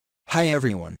Hi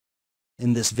everyone.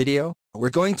 In this video, we're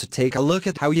going to take a look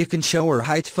at how you can show or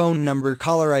hide phone number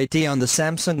caller ID on the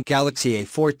Samsung Galaxy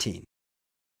A14.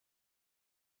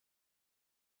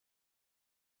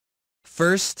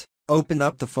 First, open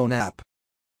up the phone app.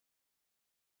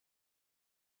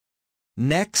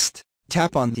 Next,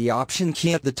 tap on the option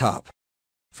key at the top.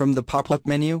 From the pop-up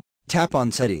menu, tap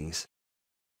on Settings.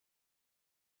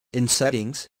 In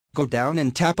Settings, go down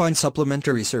and tap on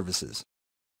Supplementary Services.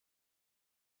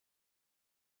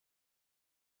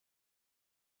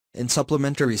 In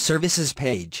Supplementary Services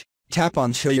page, tap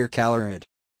on Show Your Caller ID.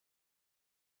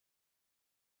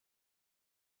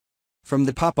 From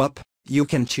the pop-up, you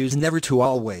can choose Never to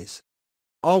Always.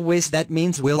 Always, that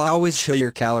means will always show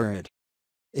your caller ID.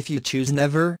 If you choose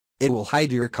Never, it will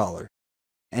hide your caller.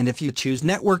 And if you choose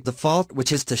Network Default,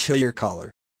 which is to show your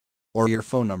caller or your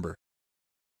phone number.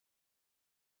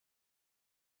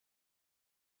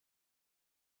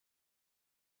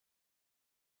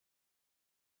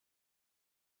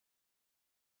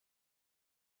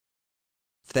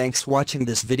 Thanks for watching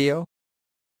this video.